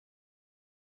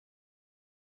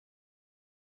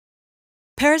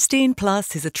Peristeen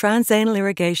Plus is a transanal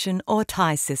irrigation or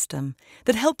tie system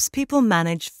that helps people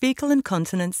manage fecal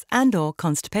incontinence and/or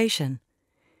constipation.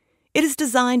 It is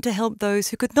designed to help those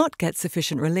who could not get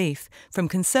sufficient relief from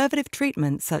conservative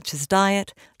treatments such as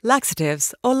diet,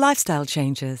 laxatives, or lifestyle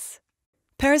changes.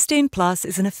 Peristeen Plus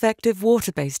is an effective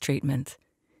water-based treatment.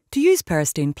 To use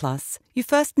Peristeen Plus, you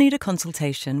first need a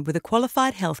consultation with a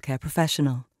qualified healthcare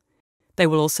professional. They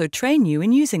will also train you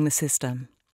in using the system.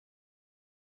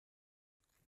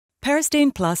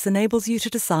 Peristeen Plus enables you to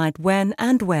decide when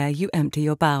and where you empty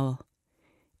your bowel.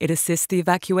 It assists the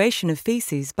evacuation of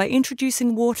feces by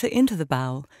introducing water into the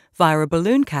bowel via a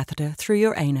balloon catheter through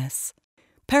your anus.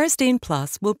 Peristeen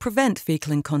Plus will prevent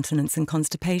fecal incontinence and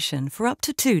constipation for up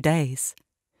to 2 days.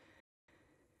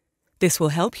 This will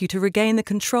help you to regain the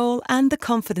control and the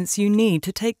confidence you need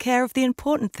to take care of the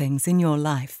important things in your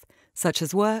life, such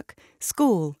as work,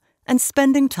 school, and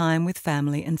spending time with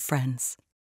family and friends.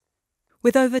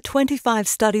 With over 25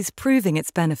 studies proving its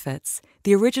benefits,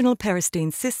 the original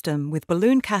Peristeen system with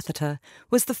balloon catheter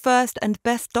was the first and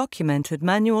best documented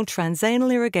manual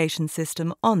transanal irrigation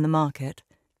system on the market.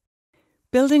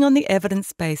 Building on the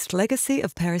evidence-based legacy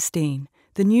of Peristeen,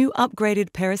 the new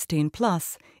upgraded Peristeen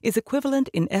Plus is equivalent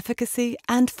in efficacy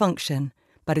and function,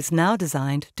 but is now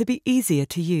designed to be easier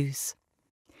to use.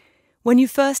 When you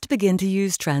first begin to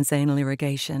use transanal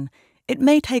irrigation, it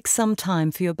may take some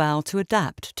time for your bowel to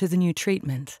adapt to the new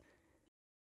treatment.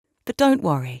 But don't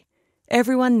worry,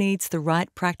 everyone needs the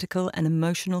right practical and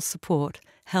emotional support,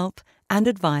 help, and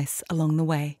advice along the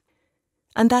way.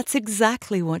 And that's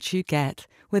exactly what you get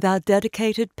with our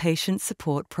dedicated patient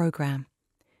support program.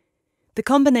 The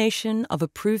combination of a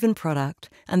proven product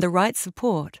and the right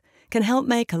support can help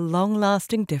make a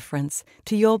long-lasting difference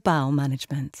to your bowel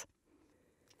management.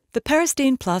 The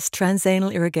Peristeen Plus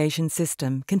transanal irrigation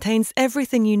system contains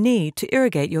everything you need to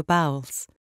irrigate your bowels.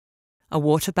 A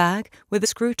water bag with a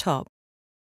screw top,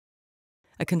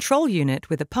 a control unit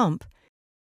with a pump,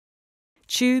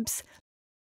 tubes,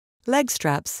 leg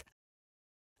straps,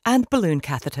 and balloon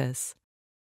catheters.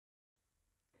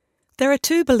 There are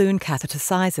 2 balloon catheter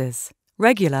sizes,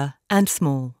 regular and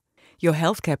small. Your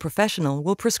healthcare professional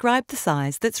will prescribe the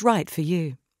size that's right for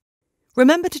you.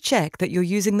 Remember to check that you're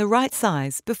using the right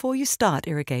size before you start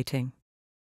irrigating.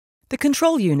 The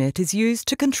control unit is used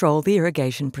to control the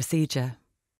irrigation procedure.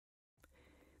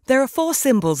 There are 4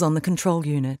 symbols on the control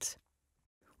unit.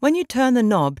 When you turn the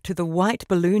knob to the white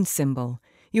balloon symbol,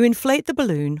 you inflate the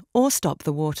balloon or stop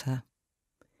the water.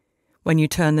 When you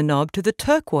turn the knob to the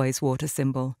turquoise water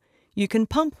symbol, you can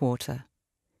pump water.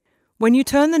 When you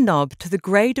turn the knob to the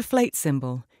grey deflate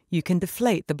symbol, you can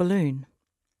deflate the balloon.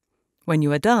 When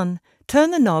you are done, turn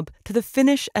the knob to the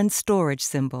finish and storage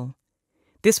symbol.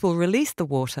 This will release the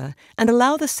water and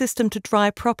allow the system to dry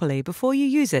properly before you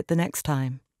use it the next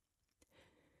time.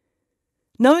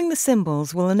 Knowing the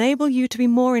symbols will enable you to be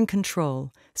more in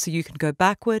control, so you can go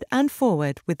backward and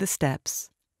forward with the steps.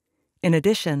 In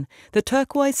addition, the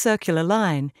turquoise circular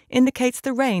line indicates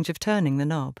the range of turning the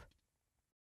knob.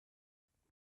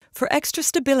 For extra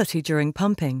stability during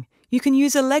pumping, you can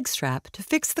use a leg strap to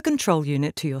fix the control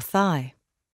unit to your thigh.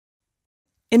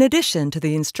 In addition to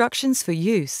the instructions for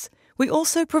use, we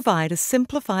also provide a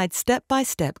simplified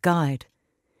step-by-step guide.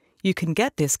 You can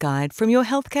get this guide from your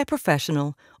healthcare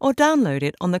professional or download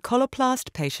it on the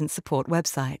Coloplast Patient Support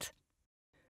website.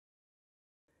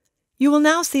 You will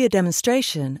now see a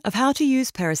demonstration of how to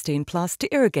use Peristeen Plus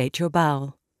to irrigate your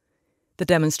bowel. The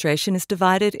demonstration is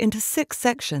divided into 6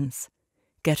 sections: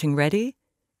 getting ready,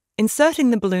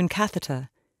 inserting the balloon catheter,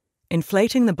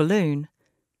 inflating the balloon,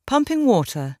 pumping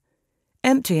water,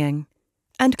 emptying,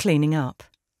 and cleaning up.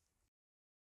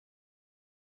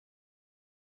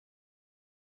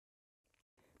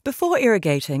 Before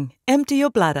irrigating, empty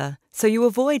your bladder so you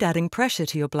avoid adding pressure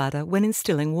to your bladder when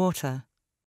instilling water.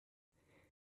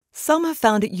 Some have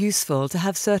found it useful to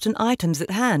have certain items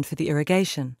at hand for the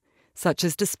irrigation, such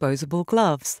as disposable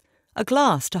gloves, a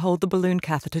glass to hold the balloon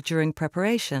catheter during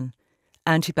preparation,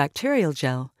 antibacterial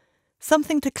gel,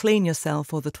 something to clean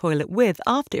yourself or the toilet with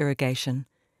after irrigation,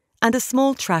 and a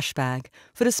small trash bag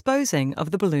for disposing of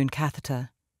the balloon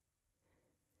catheter.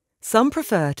 Some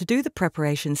prefer to do the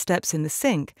preparation steps in the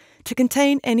sink to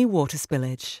contain any water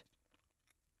spillage.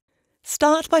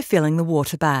 Start by filling the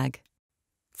water bag.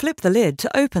 Flip the lid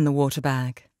to open the water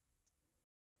bag.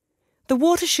 The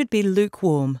water should be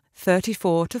lukewarm,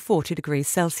 34 to 40 degrees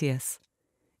Celsius.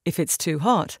 If it's too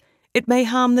hot, it may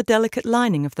harm the delicate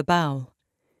lining of the bowel.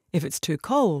 If it's too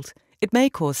cold, it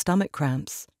may cause stomach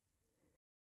cramps.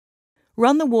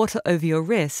 Run the water over your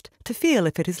wrist to feel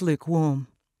if it is lukewarm.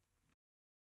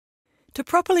 To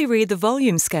properly read the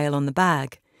volume scale on the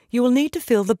bag, You will need to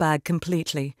fill the bag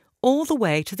completely, all the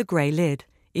way to the grey lid,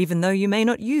 even though you may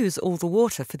not use all the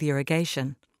water for the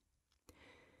irrigation.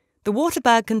 The water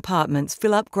bag compartments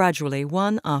fill up gradually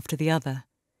one after the other.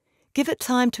 Give it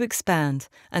time to expand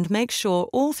and make sure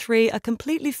all three are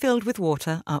completely filled with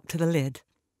water up to the lid.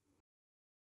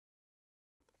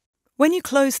 When you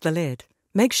close the lid,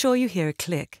 make sure you hear a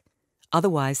click,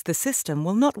 otherwise the system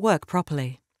will not work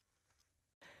properly.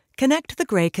 Connect the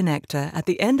grey connector at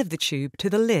the end of the tube to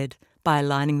the lid by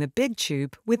aligning the big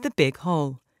tube with the big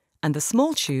hole and the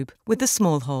small tube with the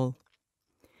small hole.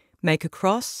 Make a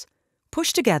cross,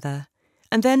 push together,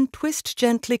 and then twist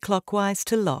gently clockwise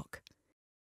to lock.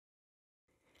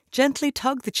 Gently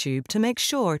tug the tube to make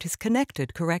sure it is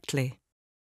connected correctly.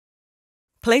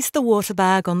 Place the water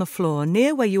bag on the floor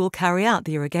near where you will carry out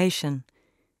the irrigation.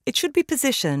 It should be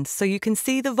positioned so you can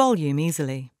see the volume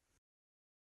easily.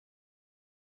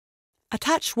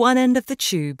 Attach one end of the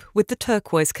tube with the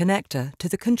turquoise connector to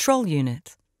the control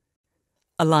unit.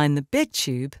 Align the big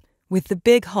tube with the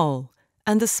big hole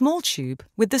and the small tube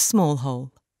with the small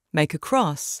hole. Make a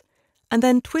cross, and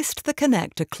then twist the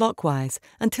connector clockwise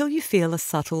until you feel a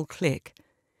subtle click.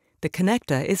 The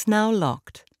connector is now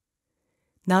locked.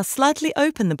 Now slightly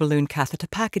open the balloon catheter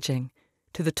packaging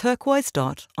to the turquoise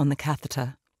dot on the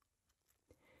catheter.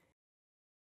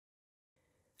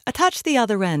 Attach the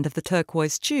other end of the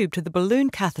turquoise tube to the balloon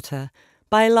catheter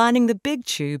by aligning the big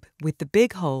tube with the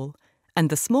big hole and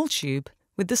the small tube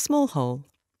with the small hole.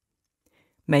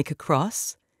 Make a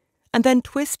cross, and then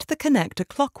twist the connector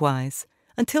clockwise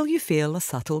until you feel a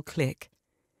subtle click.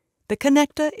 The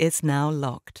connector is now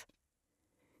locked.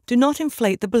 Do not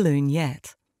inflate the balloon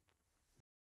yet.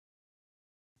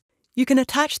 You can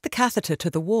attach the catheter to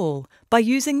the wall by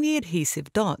using the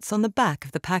adhesive dots on the back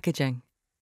of the packaging.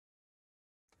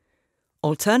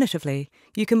 Alternatively,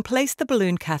 you can place the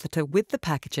balloon catheter with the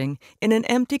packaging in an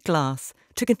empty glass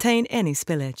to contain any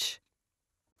spillage.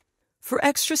 For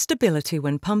extra stability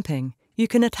when pumping, you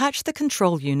can attach the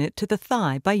control unit to the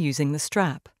thigh by using the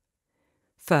strap.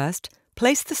 First,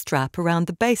 place the strap around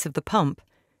the base of the pump,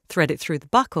 thread it through the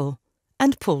buckle,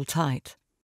 and pull tight.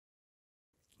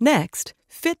 Next,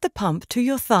 fit the pump to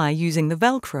your thigh using the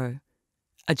Velcro.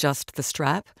 Adjust the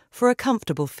strap for a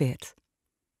comfortable fit.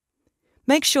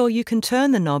 Make sure you can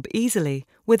turn the knob easily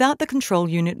without the control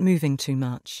unit moving too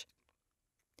much.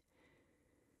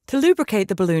 To lubricate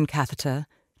the balloon catheter,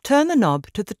 turn the knob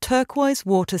to the turquoise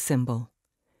water symbol.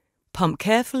 Pump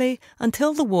carefully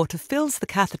until the water fills the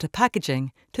catheter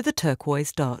packaging to the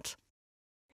turquoise dot.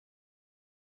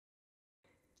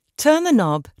 Turn the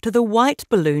knob to the white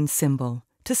balloon symbol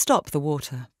to stop the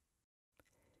water.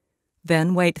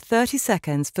 Then wait 30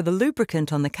 seconds for the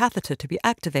lubricant on the catheter to be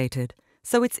activated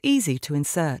so it's easy to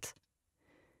insert.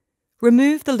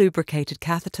 Remove the lubricated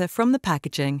catheter from the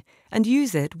packaging and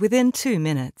use it within 2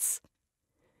 minutes.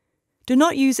 Do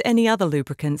not use any other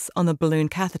lubricants on the balloon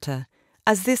catheter,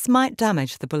 as this might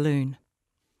damage the balloon.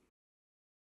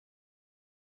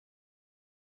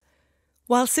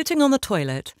 While sitting on the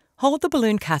toilet, hold the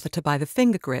balloon catheter by the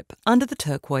finger grip under the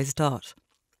turquoise dot.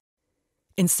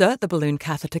 Insert the balloon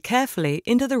catheter carefully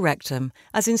into the rectum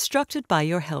as instructed by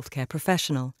your healthcare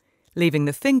professional, leaving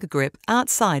the finger grip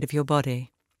outside of your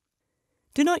body.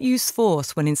 Do not use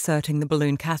force when inserting the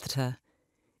balloon catheter.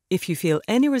 If you feel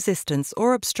any resistance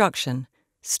or obstruction,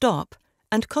 stop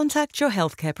and contact your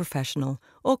healthcare professional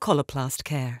or Coloplast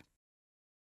Care.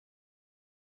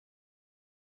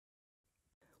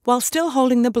 While still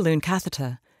holding the balloon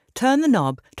catheter, turn the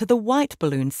knob to the white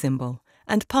balloon symbol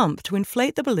and pump to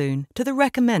inflate the balloon to the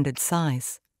recommended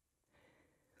size.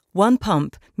 One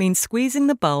pump means squeezing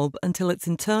the bulb until its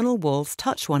internal walls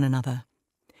touch one another,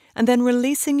 and then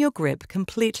releasing your grip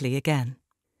completely again.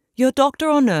 Your doctor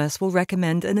or nurse will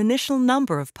recommend an initial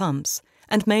number of pumps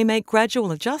and may make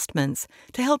gradual adjustments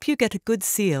to help you get a good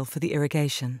seal for the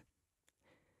irrigation.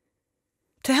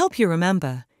 To help you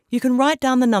remember, you can write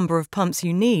down the number of pumps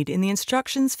you need in the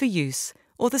instructions for use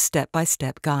or the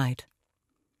step-by-step guide.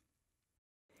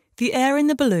 The air in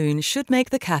the balloon should make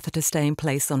the catheter stay in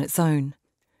place on its own.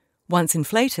 Once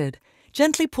inflated,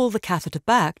 gently pull the catheter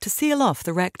back to seal off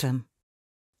the rectum.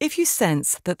 If you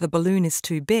sense that the balloon is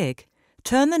too big,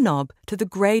 turn the knob to the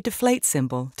grey deflate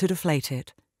symbol to deflate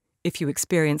it. If you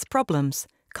experience problems,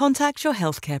 contact your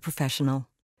healthcare professional.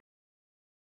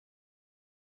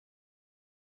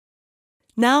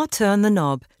 Now turn the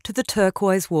knob to the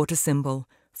turquoise water symbol,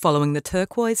 following the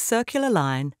turquoise circular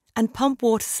line, and pump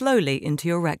water slowly into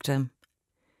your rectum.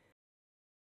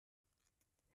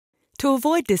 To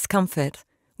avoid discomfort,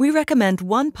 we recommend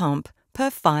 1 pump per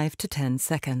 5 to 10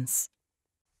 seconds.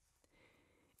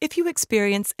 If you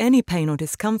experience any pain or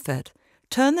discomfort,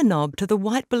 turn the knob to the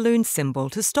white balloon symbol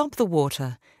to stop the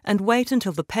water and wait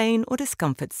until the pain or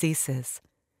discomfort ceases.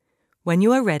 When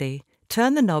you are ready,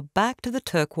 turn the knob back to the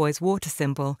turquoise water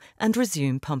symbol and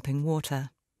resume pumping water.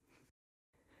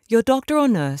 Your doctor or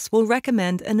nurse will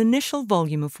recommend an initial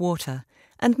volume of water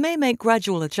and may make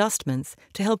gradual adjustments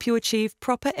to help you achieve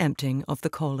proper emptying of the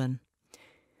colon.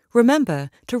 Remember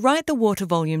to write the water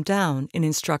volume down in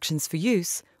instructions for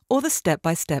use or the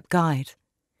step-by-step guide.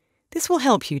 This will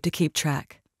help you to keep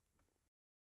track.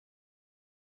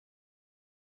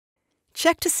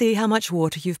 Check to see how much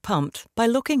water you've pumped by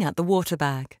looking at the water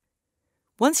bag.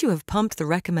 Once you have pumped the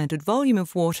recommended volume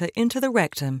of water into the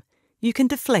rectum, you can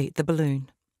deflate the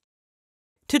balloon.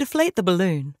 To deflate the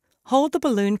balloon, hold the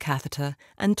balloon catheter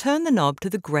and turn the knob to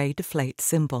the grey deflate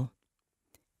symbol.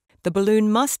 The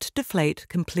balloon must deflate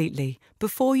completely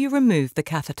before you remove the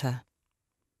catheter.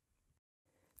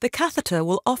 The catheter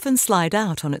will often slide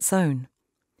out on its own.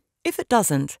 If it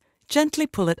doesn't, gently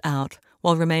pull it out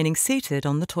while remaining seated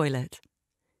on the toilet.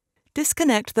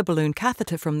 Disconnect the balloon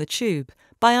catheter from the tube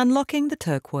by unlocking the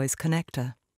turquoise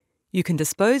connector. You can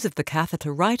dispose of the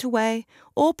catheter right away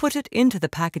or put it into the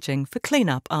packaging for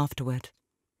cleanup afterward.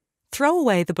 Throw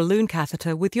away the balloon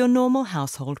catheter with your normal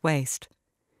household waste.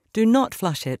 Do not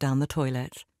flush it down the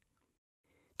toilet.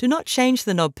 Do not change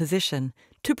the knob position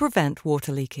to prevent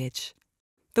water leakage.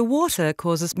 The water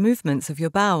causes movements of your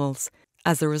bowels.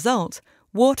 As a result,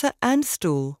 water and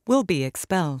stool will be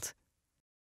expelled.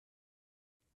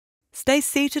 Stay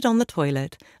seated on the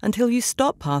toilet until you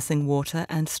stop passing water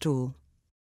and stool.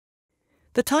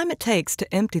 The time it takes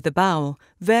to empty the bowel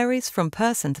varies from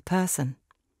person to person.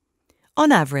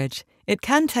 On average, it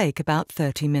can take about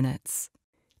 30 minutes.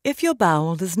 If your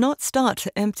bowel does not start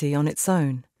to empty on its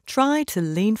own, try to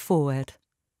lean forward.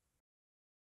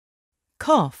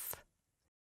 Cough.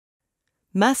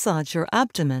 Massage your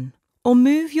abdomen or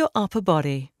move your upper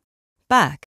body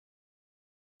back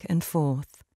and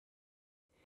forth.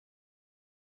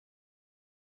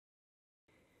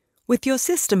 With your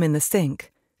system in the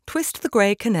sink, twist the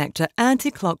grey connector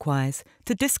anti-clockwise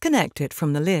to disconnect it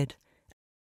from the lid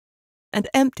and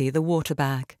empty the water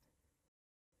bag.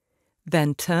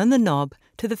 Then turn the knob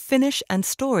to the finish and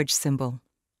storage symbol.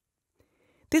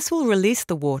 This will release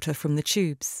the water from the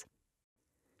tubes.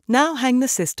 Now hang the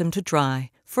system to dry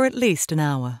for at least an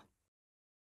hour.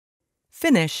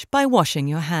 Finish by washing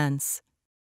your hands.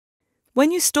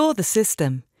 When you store the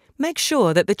system, make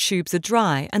sure that the tubes are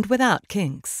dry and without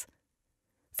kinks.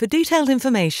 For detailed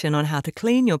information on how to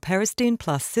clean your Peristeen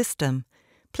Plus system,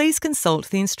 please consult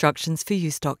the instructions for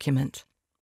use document.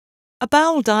 A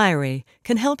bowel diary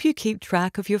can help you keep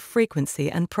track of your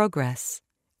frequency and progress.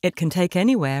 It can take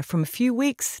anywhere from a few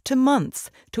weeks to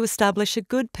months to establish a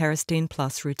good Peristeen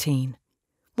Plus routine.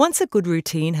 Once a good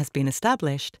routine has been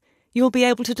established, you'll be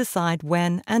able to decide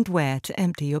when and where to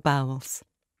empty your bowels.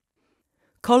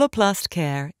 Coloplast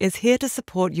Care is here to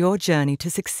support your journey to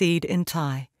succeed in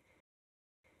Thai,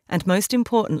 and most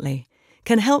importantly,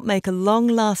 can help make a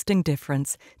long-lasting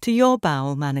difference to your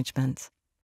bowel management.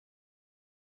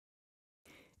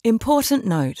 Important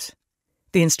note: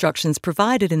 the instructions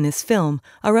provided in this film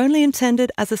are only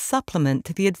intended as a supplement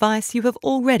to the advice you have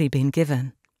already been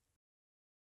given.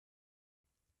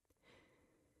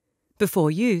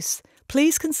 Before use,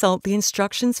 please consult the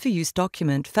instructions for use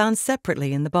document found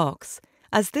separately in the box,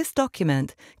 as this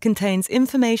document contains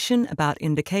information about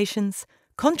indications,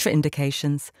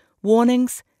 contraindications,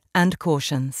 warnings, and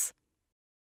cautions.